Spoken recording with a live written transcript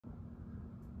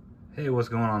Hey, what's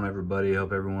going on, everybody?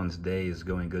 Hope everyone's day is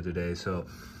going good today. So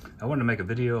I wanted to make a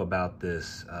video about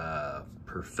this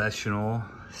professional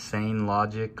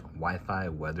Sainlogic Wi-Fi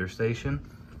weather station.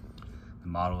 The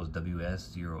model is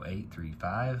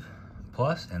WS0835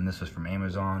 Plus, and this was from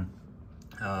Amazon.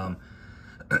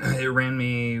 It ran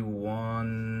me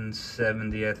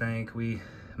 $170, I think. We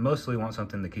mostly want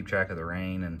something to keep track of the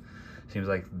rain, and it seems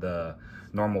like the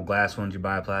normal glass ones you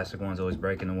buy, plastic ones, always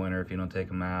break in the winter if you don't take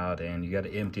them out, and you got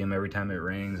to empty them every time it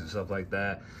rains and stuff like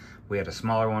that. We had a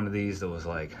smaller one of these that was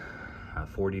like a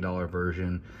 $40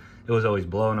 version. It was always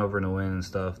blowing over in the wind and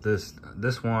stuff. This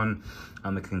one,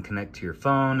 it can connect to your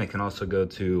phone. It can also go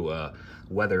to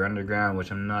Wunderground,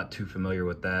 which I'm not too familiar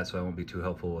with that, so I won't be too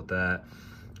helpful with that.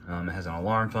 It has an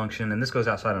alarm function, and this goes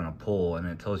outside on a pole, and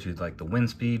it tells you like the wind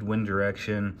speed, wind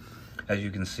direction. As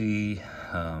you can see,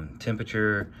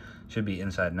 temperature should be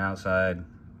inside and outside.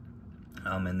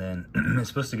 And then it's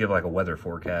supposed to give like a weather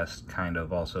forecast kind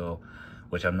of also,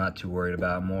 which I'm not too worried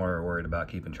about. I'm more worried about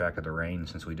keeping track of the rain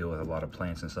since we deal with a lot of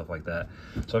plants and stuff like that.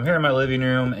 So I'm here in my living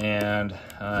room, and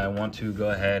I want to go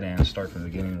ahead and start from the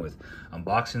beginning with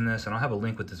unboxing this. And I'll have a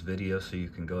link with this video so you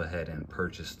can go ahead and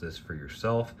purchase this for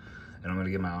yourself. And I'm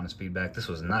gonna give my honest feedback. This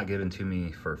was not given to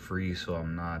me for free, so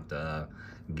I'm not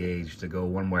gauged to go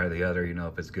one way or the other, you know,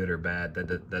 if it's good or bad.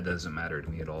 That doesn't matter to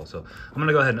me at all. So I'm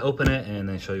gonna go ahead and open it and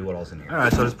then show you what else in here. All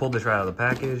right, so I just pulled this right out of the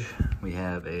package. We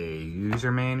have a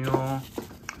user manual,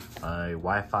 a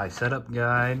Wi-Fi setup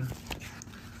guide.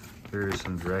 Here's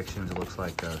some directions. It looks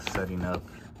like setting up,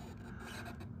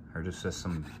 or just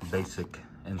some basic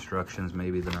instructions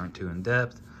maybe that aren't too in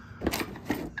depth.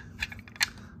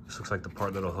 This looks like the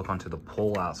part that'll hook onto the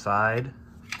pole outside.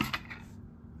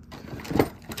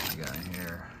 What we got in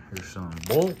here? Here's some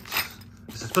bolts.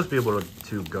 This is supposed to be able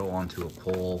to go onto a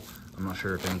pole. I'm not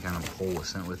sure if any kind of pole was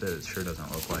sent with it. It sure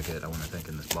doesn't look like it, I wouldn't think,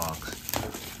 in this box.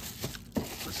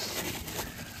 Let's see.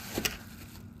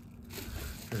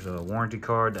 There's a warranty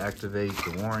card to activate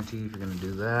the warranty if you're gonna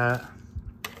do that.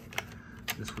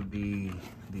 This would be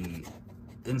the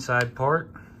inside part.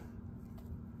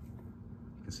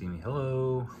 See me,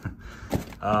 hello.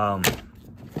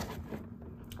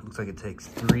 Looks like it takes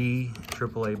 3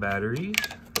 AAA batteries.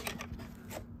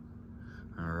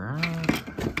 All right,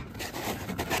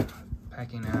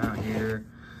 packing out here.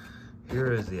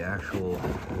 Here is the actual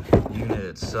unit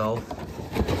itself.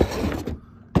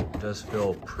 It does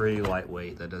feel pretty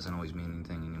lightweight. That doesn't always mean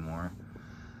anything anymore.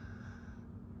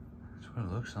 That's what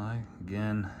it looks like.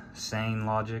 Again,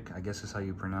 Sainlogic, I guess is how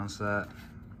you pronounce that.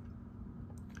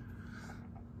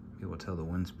 It will tell the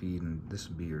wind speed, and this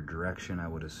would be your direction, I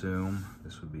would assume.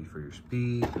 This would be for your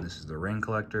speed, and this is the rain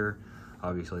collector.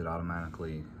 Obviously, it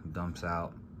automatically dumps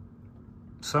out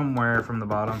somewhere from the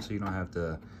bottom, so you don't have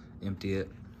to empty it.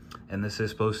 And this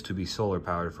is supposed to be solar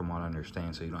powered from what I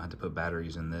understand, so you don't have to put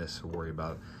batteries in this or worry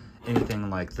about anything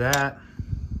like that.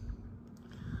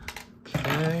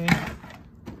 Okay.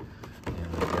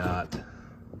 And we got,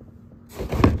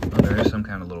 oh, there is some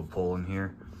kind of little pole in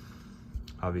here.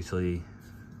 Obviously,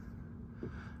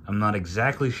 I'm not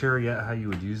exactly sure yet how you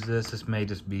would use this. This may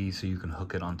just be so you can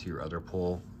hook it onto your other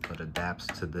pole, but adapts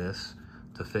to this,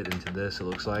 to fit into this, it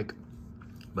looks like.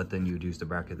 But then you would use the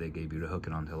bracket they gave you to hook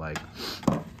it onto, like,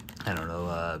 I don't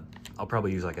know, I'll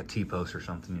probably use like a T-post or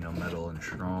something, you know, metal and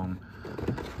strong.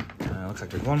 Looks like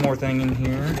there's one more thing in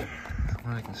here,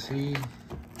 what I can see.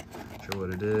 Not sure what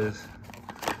it is.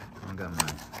 I've got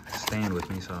my stand with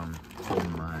me, so I'm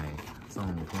holding my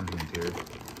phone with one hand here.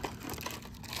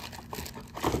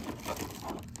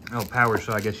 Oh, power,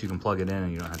 so I guess you can plug it in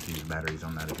and you don't have to use batteries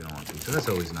on that if you don't want to. So that's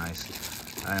always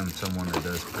nice. I am someone that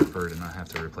does prefer to not have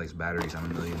to replace batteries on a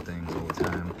million things all the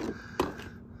time.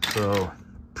 So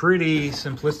pretty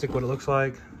simplistic what it looks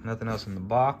like. Nothing else in the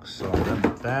box, so I'm done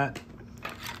with that.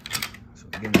 So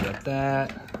again, we got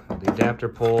that. The adapter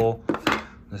pole.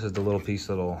 This is the little piece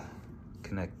that'll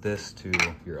connect this to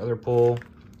your other pole.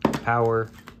 Power,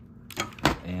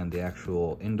 and the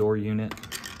actual indoor unit,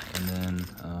 and then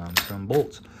some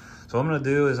bolts. So what I'm gonna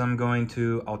do is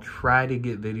I'll try to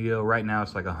get video. Right now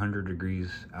it's like 100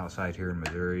 degrees outside here in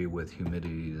Missouri with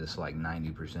humidity that's like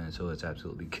 90%, so it's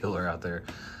absolutely killer out there.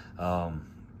 So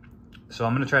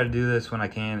I'm gonna try to do this when I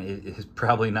can. It is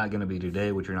probably not gonna be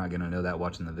today, which you're not gonna know that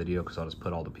watching the video because I'll just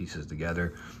put all the pieces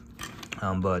together.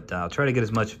 But I'll try to get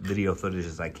as much video footage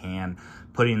as I can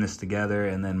putting this together,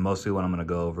 and then mostly what I'm gonna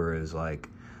go over is like,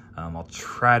 I'll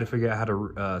try to figure out how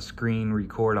to screen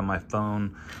record on my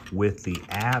phone with the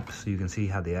app so you can see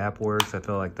how the app works. I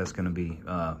feel like that's going to be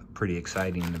pretty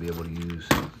exciting to be able to use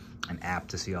an app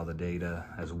to see all the data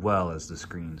as well as the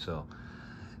screen. So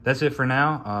that's it for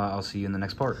now. I'll see you in the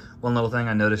next part. One little thing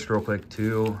I noticed real quick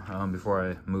too, before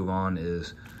I move on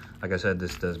is, like I said,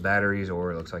 this does batteries,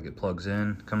 or it looks like it plugs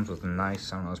in. Comes with a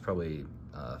nice, I don't know, it's probably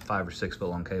 5 or 6 foot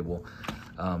long cable.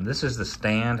 This is the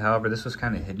stand. However, this was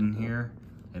kind of hidden here,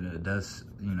 and it does,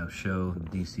 you know, show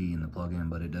DC in the plug-in,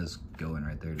 but it does go in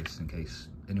right there just in case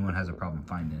anyone has a problem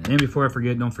finding it. And before I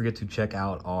forget, don't forget to check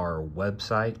out our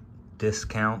website,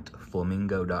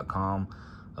 discountflamingo.com.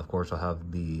 Of course, I'll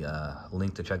have the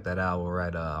link to check that out. We'll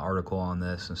write an article on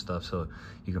this and stuff, so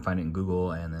you can find it in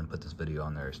Google, and then put this video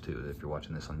on there too if you're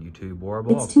watching this on YouTube or a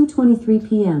blog. It's 2:23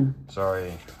 p.m.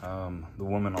 Sorry, the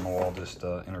woman on the wall just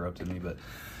interrupted me, but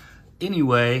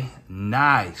anyway,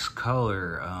 nice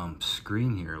color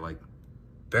screen here, like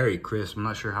very crisp. I'm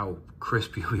not sure how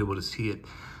crisp you'll be able to see it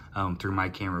through my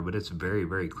camera, but it's very,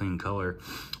 very clean color.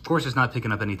 Of course, it's not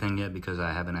picking up anything yet because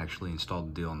I haven't actually installed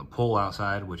the deal on the pole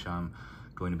outside, which I'm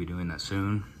going to be doing that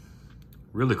soon.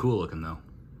 Really cool looking though.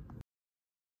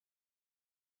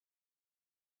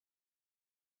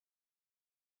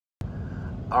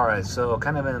 All right, so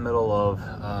kind of in the middle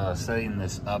of setting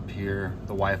this up here,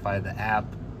 the Wi-Fi, the app,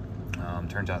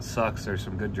 turns out sucks. There's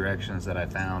some good directions that I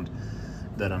found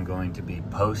that I'm going to be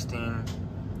posting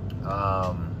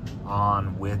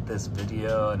on with this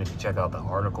video, and if you check out the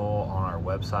article on our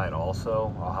website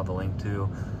also, I'll have the link to.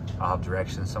 I'll have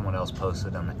directions someone else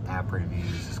posted on the app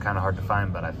reviews. It's kind of hard to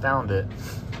find, but I found it.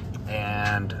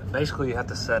 And basically you have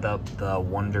to set up the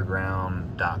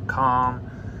Wunderground.com. You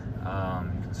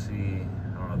can see, I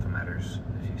don't know if it matters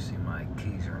if you see my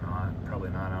keys or not. Probably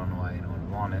not. I don't know why you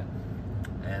don't want it.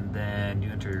 And then you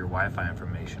enter your Wi-Fi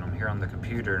information. I'm here on the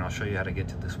computer, and I'll show you how to get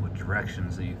to this with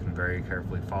directions that you can very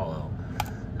carefully follow.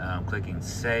 Clicking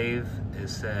save, it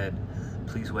said,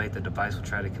 please wait, the device will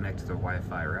try to connect to the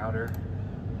Wi-Fi router.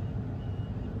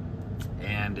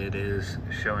 And it is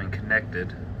showing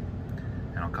connected.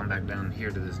 And I'll come back down here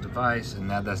to this device, and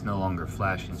that's no longer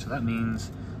flashing. So that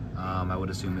means I would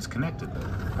assume it's connected.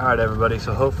 All right, everybody,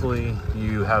 so hopefully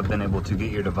you have been able to get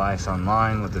your device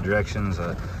online with the directions.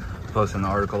 Posting the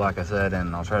article, like I said,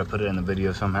 and I'll try to put it in the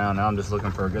video somehow. Now I'm just looking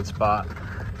for a good spot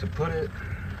to put it.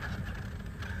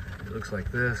 It looks like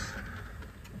this,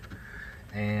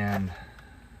 and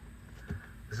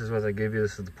this is what they give you.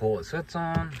 This is the pole it sits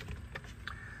on,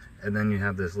 and then you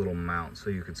have this little mount, so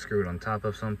you could screw it on top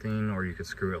of something, or you could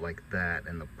screw it like that,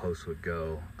 and the post would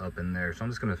go up in there. So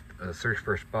I'm just gonna search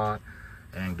for a spot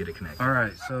and get it connected. All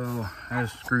right, so I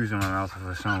have screws in my mouth if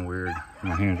I sound weird.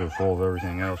 My hands are full of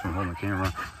everything else when holding the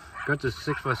camera. Got this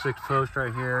 6x6 post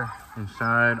right here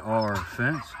inside our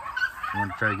fence. I'm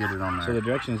gonna try to get it on there. So the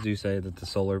directions do say that the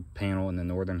solar panel in the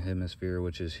northern hemisphere,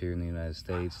 which is here in the United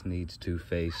States, needs to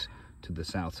face to the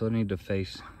south. So they need to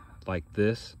face like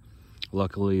this.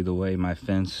 Luckily, the way my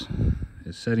fence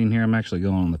is setting here, I'm actually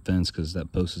going on the fence because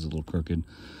that post is a little crooked.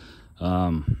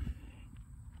 But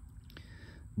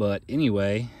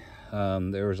anyway,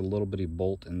 there was a little bitty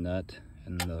bolt and nut,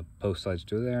 and the post slides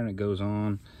through there, and it goes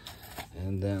on.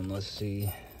 And then let's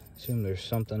see, assume there's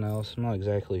something else. I'm not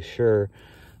exactly sure.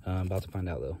 I'm about to find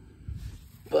out though.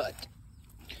 But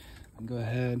I'll go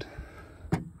ahead,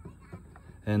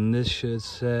 and this should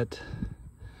set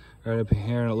right up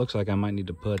here. And it looks like I might need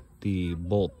to put the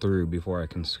bolt through before I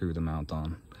can screw the mount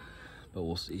on. But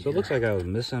we'll see. So it looks like I was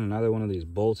missing another one of these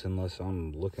bolts, unless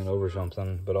I'm looking over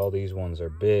something. But all these ones are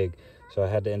big, so I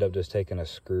had to end up just taking a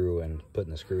screw and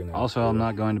putting the screw in there. Also, I'm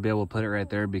not going to be able to put it right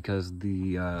there because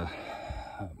the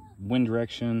wind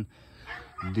direction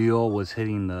deal was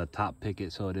hitting the top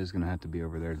picket, so it is going to have to be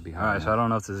over there to be high. All right, so I don't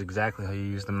know if this is exactly how you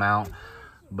use the mount,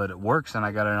 but it works, and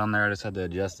I got it on there. I just had to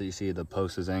adjust it. You see the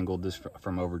post is angled just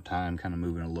from over time, kind of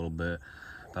moving a little bit.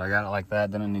 But I got it like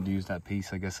that. Then I need to use that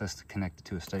piece. I guess that's to connect it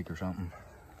to a stake or something.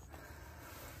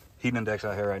 Heat index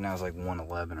out here right now is like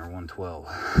 111 or 112.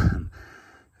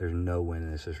 There's no wind,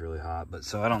 and it's just really hot. But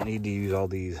so I don't need to use all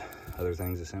these other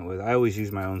things it's sent with. I always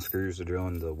use my own screws to drill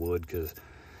into the wood, because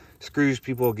screws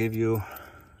people give you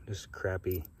just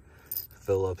crappy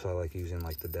Phillips. I like using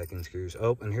like the decking screws.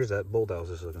 Oh, and here's that bolt I was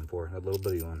just looking for, that little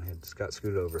bitty one. It's got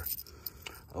screwed over.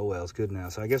 Oh well, it's good now.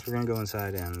 So I guess we're gonna go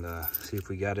inside and see if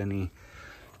we got any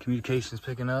communications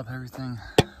picking up everything.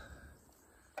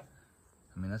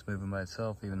 I mean, that's moving by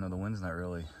itself, even though the wind's not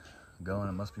really going.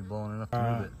 It must be blowing enough to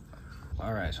move it.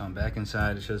 All right, so I'm back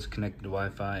inside. It shows connected to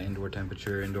Wi-Fi, indoor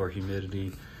temperature, indoor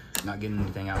humidity. Not getting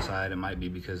anything outside. It might be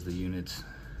because the unit's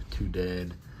too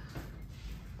dead,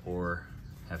 or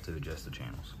have to adjust the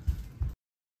channels.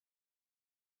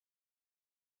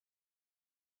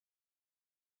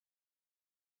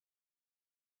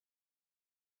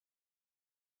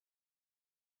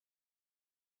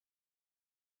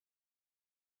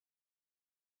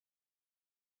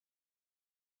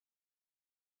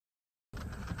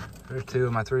 There's 2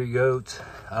 of my 3 goats.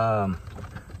 So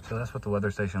that's what the weather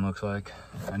station looks like.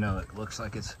 I know it looks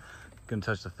like it's gonna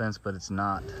touch the fence, but it's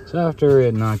not. So after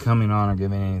it not coming on or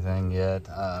giving anything yet,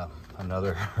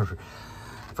 another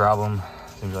problem.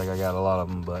 Seems like I got a lot of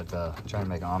them, but trying to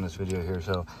make an honest video here.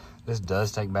 So this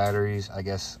does take batteries. I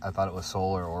guess I thought it was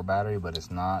solar or battery, but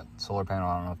it's not. Solar panel,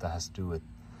 I don't know if that has to do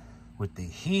with the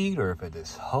heat or if it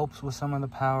just helps with some of the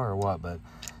power or what, but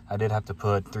I did have to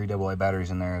put 3 AA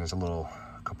batteries in there. There's a little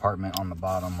compartment on the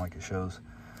bottom like it shows.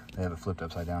 They have it flipped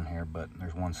upside down here, but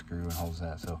there's 1 screw and holds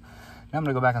that. So now I'm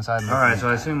gonna go back inside. All right, so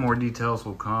I assume more details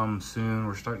will come soon.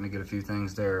 We're starting to get a few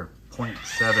things there.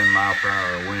 0.7 mile per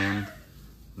hour wind,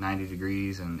 90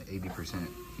 degrees, and 80%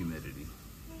 humidity.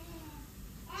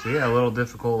 So yeah, a little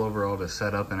difficult overall to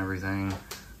set up and everything,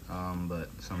 but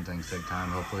some things take time.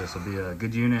 Hopefully this will be a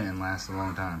good unit and last a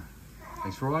long time.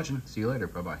 Thanks for watching. See you later.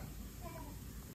 Bye-bye.